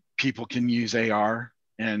where people can use AR.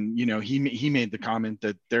 And, he made the comment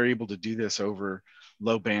that they're able to do this over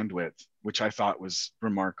low bandwidth, which I thought was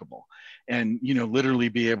remarkable. And, literally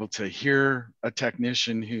be able to hear a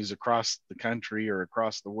technician who's across the country or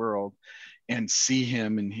across the world and see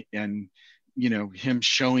him and him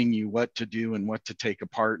showing you what to do and what to take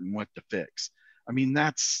apart and what to fix. I mean,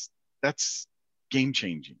 that's game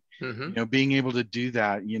changing. Mm-hmm. Being able to do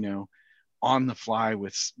that, on the fly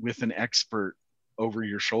with an expert over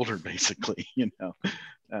your shoulder, basically,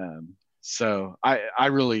 so I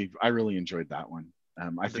really enjoyed that one.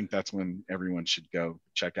 I think that's one everyone should go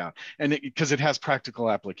check out, and because it has practical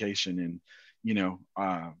application in,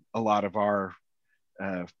 a lot of our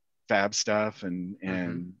fab stuff and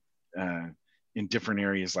in different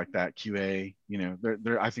areas like that, QA,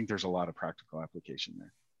 I think there's a lot of practical application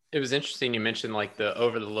there. It was interesting you mentioned like the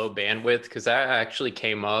over the low bandwidth, because that actually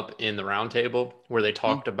came up in the roundtable where they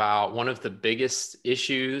talked about one of the biggest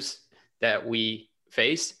issues that we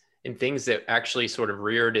face and things that actually sort of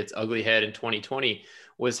reared its ugly head in 2020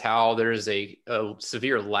 was how there's a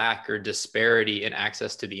severe lack or disparity in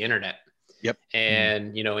access to the internet. Yep.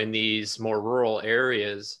 And, in these more rural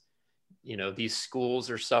areas, these schools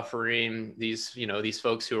are suffering, these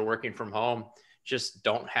folks who are working from home, just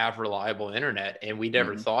don't have reliable internet. And we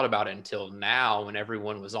never thought about it until now, when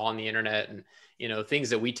everyone was on the internet, and, you know, things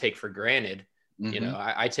that we take for granted. You know,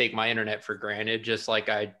 I take my internet for granted, just like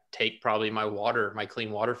I take probably my clean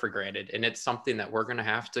water for granted. And it's something that we're going to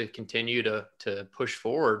have to continue to push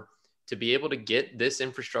forward to be able to get this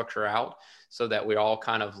infrastructure out, so that we all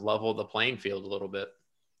kind of level the playing field a little bit.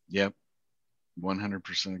 Yep.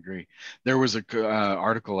 100% agree. There was a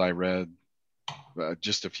article I read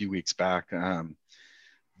just a few weeks back. I'm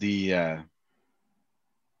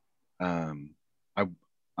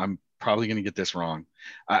probably going to get this wrong.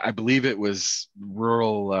 I believe it was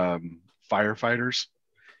rural firefighters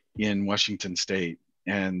in Washington State,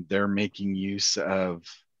 and they're making use of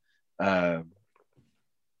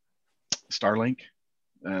Starlink.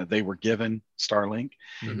 They were given Starlink,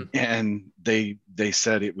 and they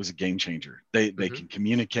said it was a game changer. They can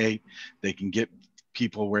communicate, they can get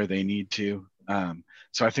people where they need to.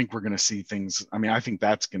 So I think we're going to see things. I mean, I think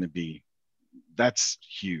that's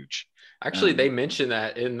huge. Actually, they mentioned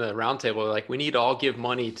that in the roundtable. Like, we need to all give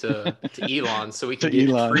money to Elon so we can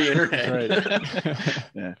get free internet. Right.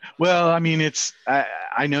 Yeah. Well, I mean,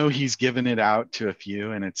 I know he's given it out to a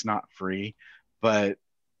few, and it's not free, but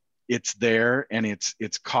it's there, and it's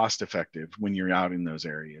cost effective when you're out in those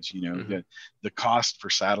areas. You know, the cost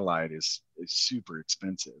for satellite is super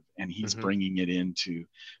expensive, and he's bringing it into,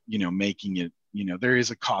 you know, making it, you know, there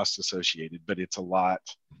is a cost associated, but it's a lot.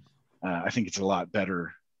 I think it's a lot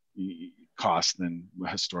better cost than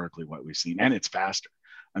historically what we've seen, and it's faster.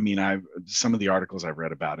 I mean, some of the articles I've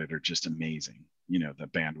read about it are just amazing. You know, the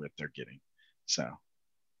bandwidth they're getting. So,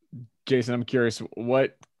 Jason, I'm curious,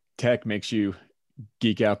 what tech makes you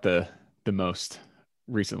geek out the most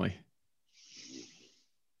recently?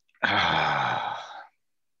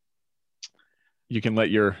 You can let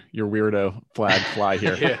your weirdo flag fly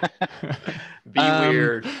here. Be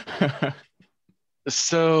weird.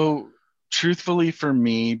 So truthfully, for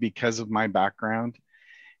me, because of my background,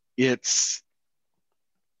 it's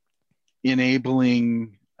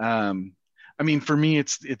enabling, I mean, for me,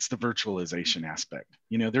 it's the virtualization aspect.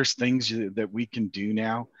 You know, there's things that we can do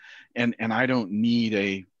now, and I don't need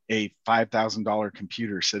a $5,000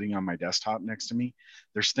 computer sitting on my desktop next to me.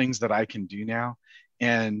 There's things that I can do now,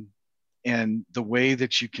 and the way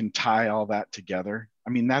that you can tie all that together,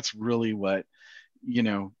 I mean, that's really what, you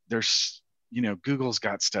know, there's, you know, Google's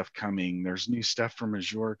got stuff coming. There's new stuff from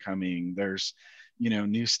Azure coming. There's, you know,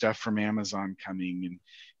 new stuff from Amazon coming.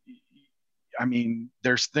 And I mean,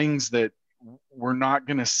 there's things that we're not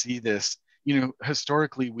going to see this, you know,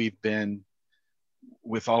 historically we've been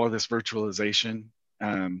with all of this virtualization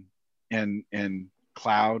and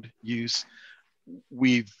cloud use,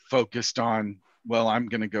 we've focused on, well, I'm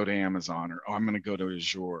going to go to Amazon, or I'm going to go to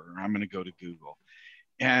Azure, or I'm going to go to Google.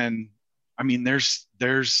 And I mean, there's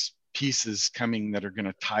pieces coming that are going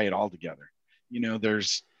to tie it all together. You know,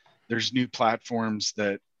 there's new platforms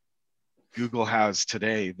that Google has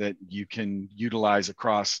today that you can utilize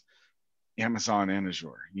across Amazon and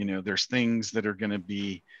Azure. You know, there's things that are going to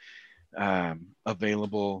be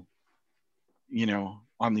available, you know,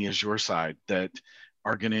 on the Azure side that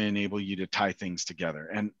are going to enable you to tie things together.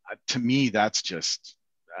 And to me, that's just,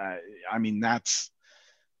 I mean, that's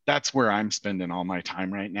where I'm spending all my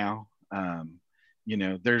time right now. You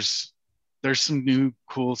know, there's some new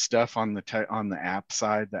cool stuff on the app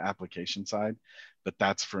side, the application side, but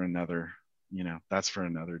that's for another, you know, that's for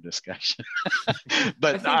another discussion.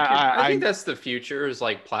 But I think that's the future, is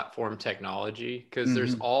like platform technology, because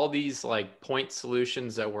there's all these like point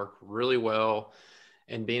solutions that work really well,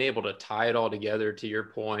 and being able to tie it all together, to your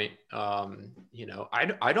point. You know,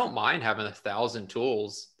 I don't mind having 1,000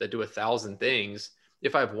 tools that do 1,000 things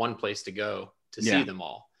if I have one place to go to see them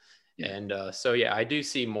all. And so, yeah, I do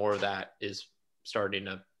see more of that is starting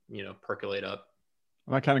to, you know, percolate up.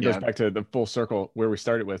 Well, that kind of goes back to the full circle where we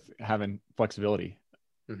started with having flexibility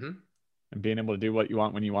and being able to do what you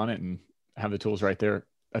want when you want it, and have the tools right there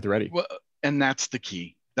at the ready. Well, and that's the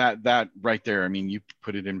key. That right there. I mean, you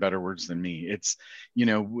put it in better words than me. It's, you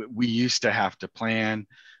know, we used to have to plan,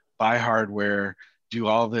 buy hardware, do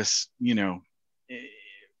all this, you know,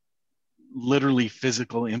 literally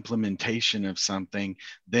physical implementation of something.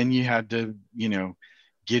 Then you had to, you know,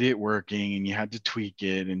 get it working, and you had to tweak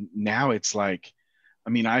it. And now it's like, I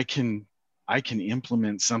mean, I can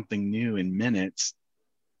implement something new in minutes,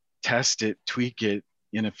 test it, tweak it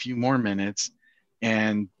in a few more minutes,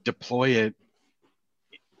 and deploy it,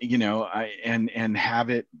 you know, and have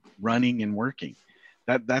it running and working.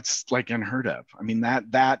 That's like unheard of. I mean,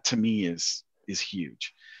 that to me is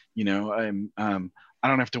huge. You know, I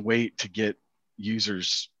don't have to wait to get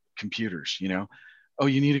users computers. You know, Oh,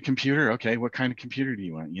 you need a computer? Okay, what kind of computer do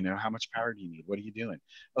you want? How much power do you need? What are you doing?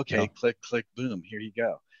 Okay, Yeah. click, click, boom, here you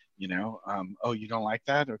go. Oh, you don't like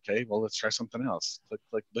that? Okay, well, let's try something else. Click,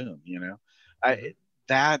 click, boom.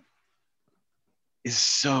 That is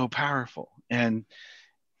so powerful. And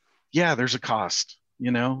yeah, there's a cost.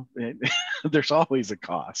 There's always a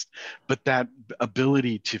cost, but that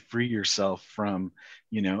ability to free yourself from,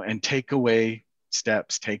 and take away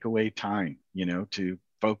steps, take away time, to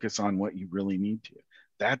focus on what you really need to.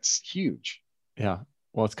 That's huge. Yeah.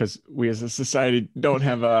 Well, it's because we as a society don't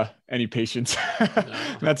have any patience.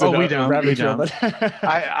 That's we don't. rabbit trail. But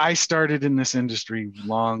I started in this industry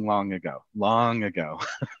long ago.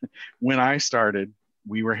 When I started,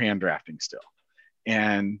 we were hand drafting still,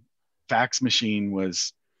 and fax machine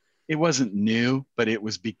it wasn't new, but it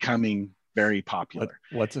was becoming very popular.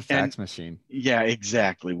 What's a fax machine? Yeah,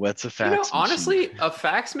 exactly. What's a fax machine? Honestly, a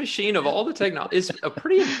fax machine of all the technology is a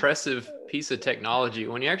pretty impressive piece of technology.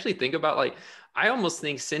 When you actually think about, like, I almost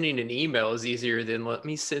think sending an email is easier than let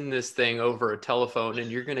me send this thing over a telephone and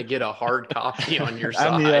you're going to get a hard copy on your side.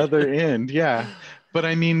 On the other end, yeah. But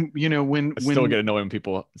I mean, when still get annoyed when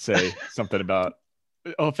people say something about,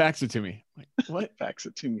 oh, fax it to me. Like, what? Fax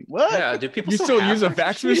it to me. What? Yeah, do people still use a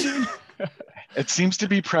fax machine? It seems to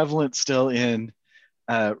be prevalent still in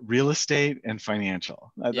real estate and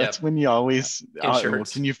financial. That's when you always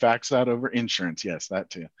can you fax that over? Insurance? Yes, that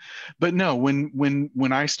too. But no,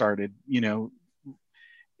 when I started,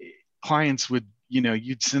 clients would,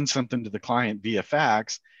 you'd send something to the client via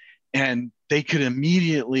fax, and they could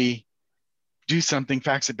immediately do something,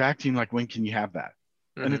 fax it back to you, like, when can you have that?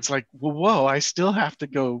 And it's like, well, whoa, I still have to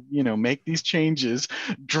go, make these changes,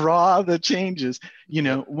 draw the changes,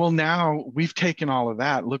 well, now we've taken all of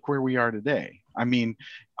that. Look where we are today. I mean,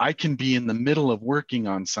 I can be in the middle of working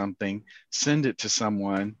on something, send it to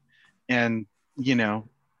someone, and,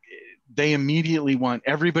 they immediately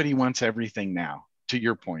everybody wants everything now, to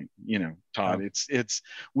your point, Todd. It's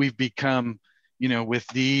we've become, with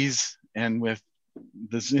these and with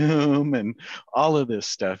the Zoom and all of this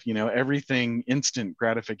stuff, everything instant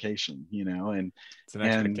gratification, and it's an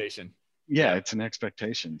expectation. Yeah, it's an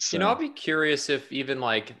expectation. So, I'll be curious if even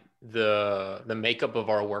like the makeup of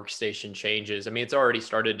our workstation changes. I mean, it's already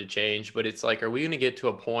started to change, but it's like, are we going to get to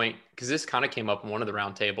a point, because this kind of came up in one of the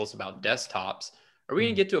roundtables about desktops. Are we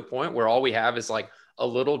going to get to a point where all we have is like a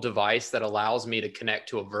little device that allows me to connect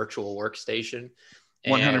to a virtual workstation?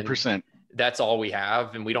 100%. That's all we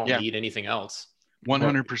have, and we don't need anything else.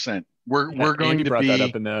 100%. We're going Andy to brought be that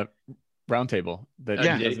up in the roundtable, that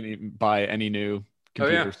he doesn't even buy any new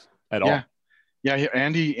computers at all. Yeah,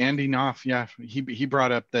 Andy Knopf. Yeah, he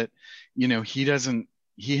brought up that,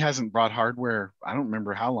 he hasn't brought hardware. I don't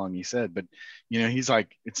remember how long he said, but he's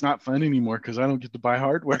like, it's not fun anymore because I don't get to buy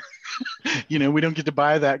hardware. We don't get to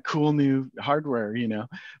buy that cool new hardware.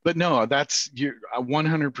 But no, that's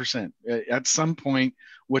 100%. At some point,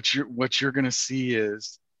 what you're going to see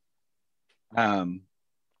is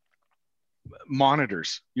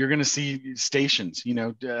monitors. You're going to see stations,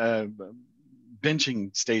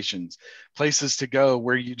 benching stations, places to go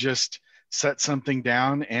where you just set something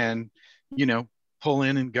down and, pull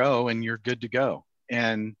in and go, and you're good to go.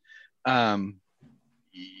 And,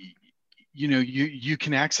 you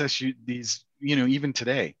can access these, even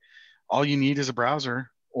today, all you need is a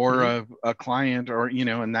browser or a client, or,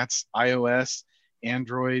 and that's iOS,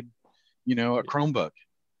 Android, a Chromebook.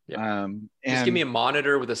 Yeah. Just give me a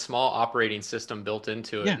monitor with a small operating system built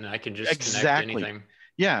into it, and I can just connect to anything.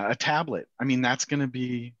 Yeah, a tablet. I mean, that's going to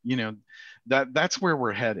be, that's where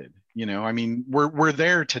we're headed. I mean, we're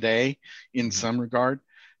there today in some regard.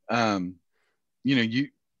 You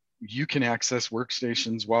can access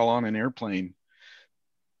workstations while on an airplane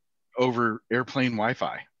over airplane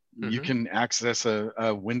Wi-Fi. You can access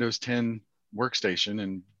a Windows 10 workstation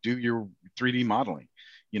and do your 3D modeling.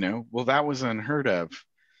 Well, that was unheard of,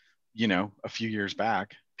 a few years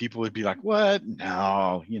back. People would be like, what?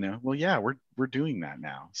 No, well, yeah, we're doing that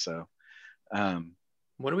now. So,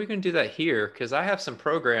 when are we going to do that here? Because I have some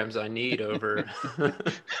programs I need over.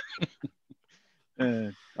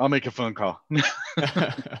 I'll make a phone call.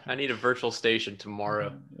 I need a virtual station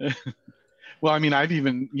tomorrow. Well, I mean, I've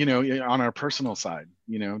even, on our personal side,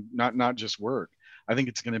 not just work. I think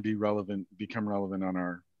it's going to become relevant on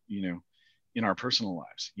our, in our personal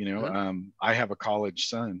lives. I have a college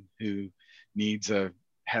son who needs a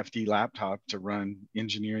hefty laptop to run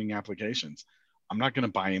engineering applications. I'm not going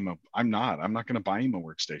to buy him I'm not going to buy him a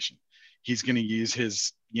workstation. He's going to use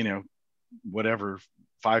his, whatever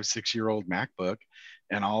 5-6-year-old MacBook,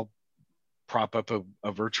 and I'll prop up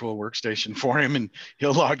a virtual workstation for him, and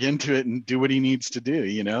he'll log into it and do what he needs to do.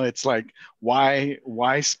 It's like, why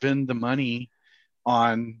spend the money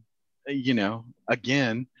on,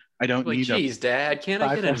 again, I don't need geez, Dad, can't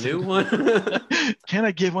I get a new one? Can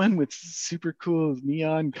I get one with super cool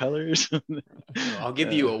neon colors? I'll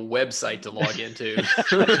give you a website to log into.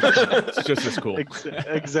 It's just as cool.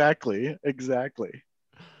 Exactly.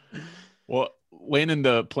 Well, landing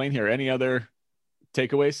the plane here, any other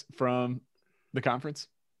takeaways from the conference?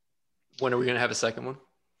 When are we going to have a second one?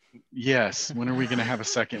 Yes. When are we going to have a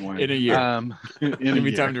second one? In a year. Give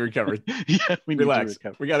me time to recover. Yeah, we relax. Need to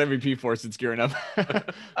recover. We got MVP Force. It's gearing up.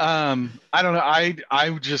 I don't know. I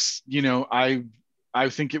just, I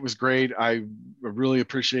think it was great. I really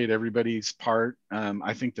appreciate everybody's part.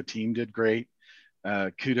 I think the team did great.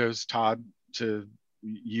 Kudos, Todd, to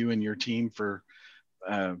you and your team for,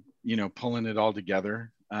 pulling it all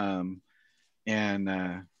together. I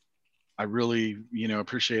really,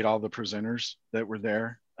 appreciate all the presenters that were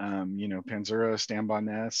there. Panzura,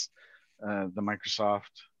 Stanbon-Ness, the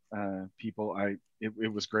Microsoft people.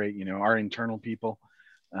 It was great. Our internal people,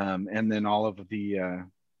 and then all of the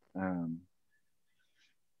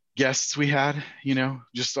guests we had.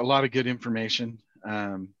 Just a lot of good information.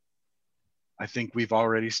 I think we've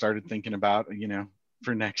already started thinking about,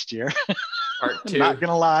 for next year. Part 2. Not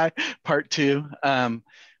gonna lie, part 2.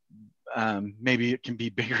 Maybe it can be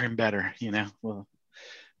bigger and better,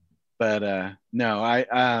 no,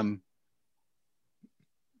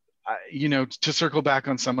 to circle back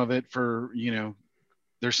on some of it for,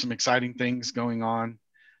 there's some exciting things going on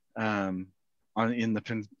in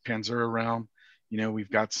the Panzura realm.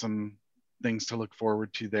 We've got some things to look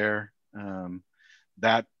forward to there.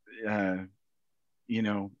 That,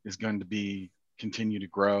 is going to be continue to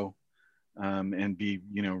grow and be,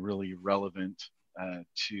 really relevant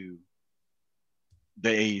to the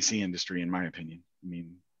AEC industry, in my opinion.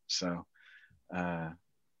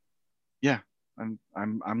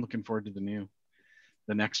 I'm looking forward to the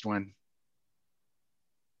next one.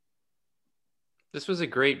 This was a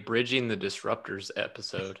great Bridging the Disruptors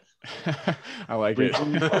episode. I like it.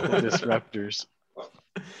 The Disruptors.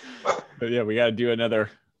 But yeah, we got to do another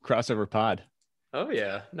crossover pod. Oh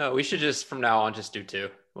yeah. No, we should just from now on just do 2.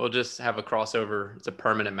 We'll just have a crossover. It's a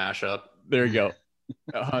permanent mashup. There you go.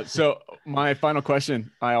 So my final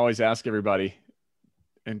question, I always ask everybody,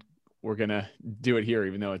 and we're going to do it here,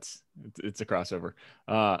 even though it's a crossover.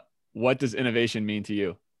 What does innovation mean to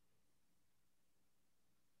you?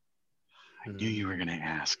 I knew you were going to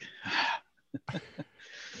ask.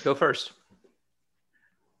 Go first.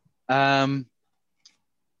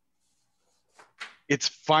 It's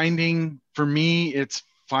finding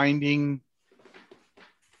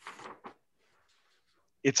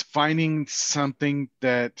something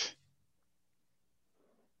that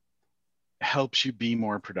helps you be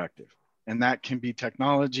more productive. And that can be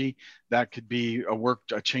technology, that could be a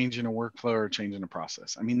change in a workflow or a change in a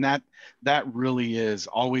process. That really is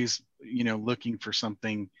always, looking for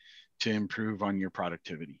something to improve on your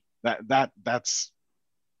productivity. That's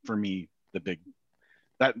for me,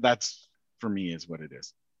 that's for me is what it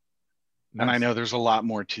is. Nice. And I know there's a lot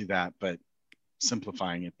more to that, but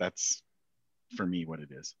simplifying it, that's for me what it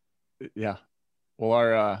is. Yeah.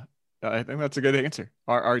 Well, I think that's a good answer.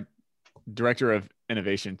 Our director of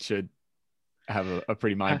innovation should have a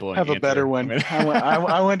pretty mind-blowing have a answer. Better one.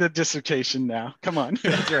 I want a dissertation now. Come on.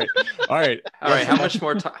 That's right. All right.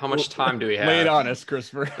 How much time do we have? Lay it on us,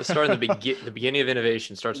 Christopher. Let's start in the beginning of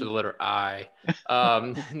innovation starts with the letter I.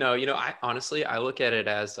 No, I honestly, I look at it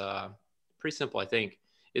as pretty simple. I think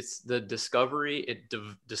it's the discovery,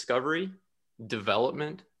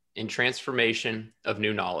 development, and transformation of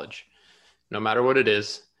new knowledge. No matter what it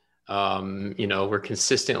is, we're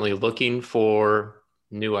consistently looking for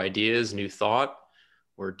new ideas, new thought.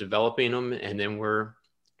 We're developing them, and then we're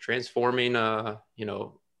transforming,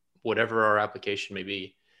 whatever our application may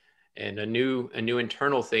be. And a new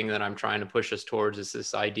internal thing that I'm trying to push us towards is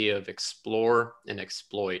this idea of explore and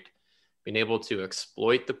exploit, being able to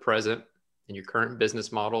exploit the present in your current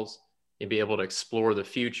business models and be able to explore the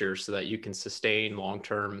future so that you can sustain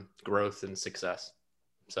long-term growth and success.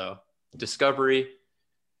 So discovery,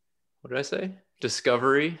 what did I say?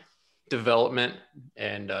 Discovery, development,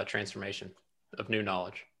 and transformation of new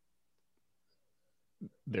knowledge.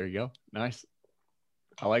 There you go. Nice.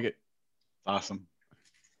 I like it. Awesome.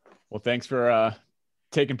 Well, thanks for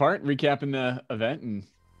taking part, recapping the event, and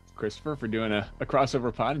Christopher for doing a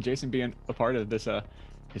crossover pod, and Jason being a part of this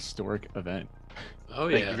historic event. Oh,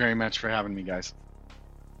 yeah. Thank you very much for having me, guys.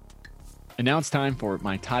 And now it's time for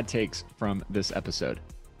my Todd takes from this episode.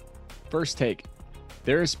 First take,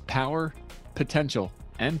 there is power, potential,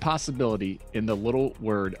 and possibility in the little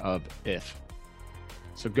word of if.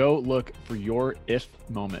 So go look for your if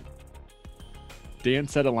moment. Dan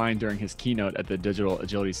said a line during his keynote at the Digital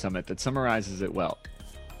Agility Summit that summarizes it well.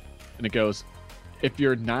 And it goes, if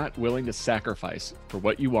you're not willing to sacrifice for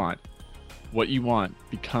what you want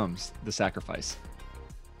becomes the sacrifice.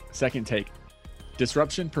 Second take,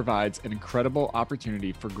 disruption provides an incredible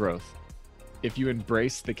opportunity for growth. If you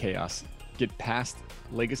embrace the chaos, get past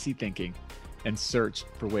legacy thinking, and search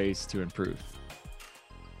for ways to improve.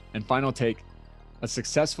 And final take, a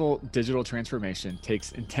successful digital transformation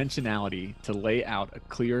takes intentionality to lay out a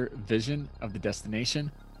clear vision of the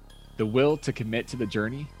destination, the will to commit to the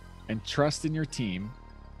journey, and trust in your team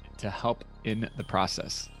to help in the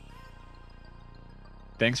process.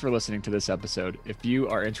 Thanks for listening to this episode. If you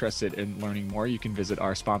are interested in learning more, you can visit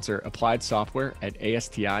our sponsor, Applied Software, at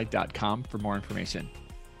asti.com for more information.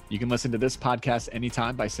 You can listen to this podcast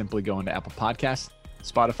anytime by simply going to Apple Podcasts,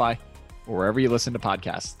 Spotify, or wherever you listen to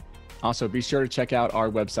podcasts. Also, be sure to check out our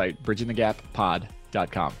website,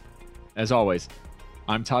 bridgingthegappod.com. As always,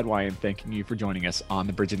 I'm Todd Wyant, thanking you for joining us on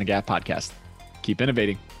the Bridging the Gap podcast. Keep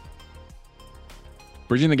innovating.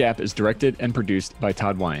 Bridging the Gap is directed and produced by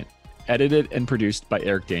Todd Wyant, edited and produced by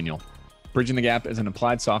Eric Daniel. Bridging the Gap is an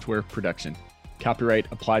Applied Software production. Copyright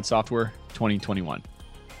Applied Software 2021.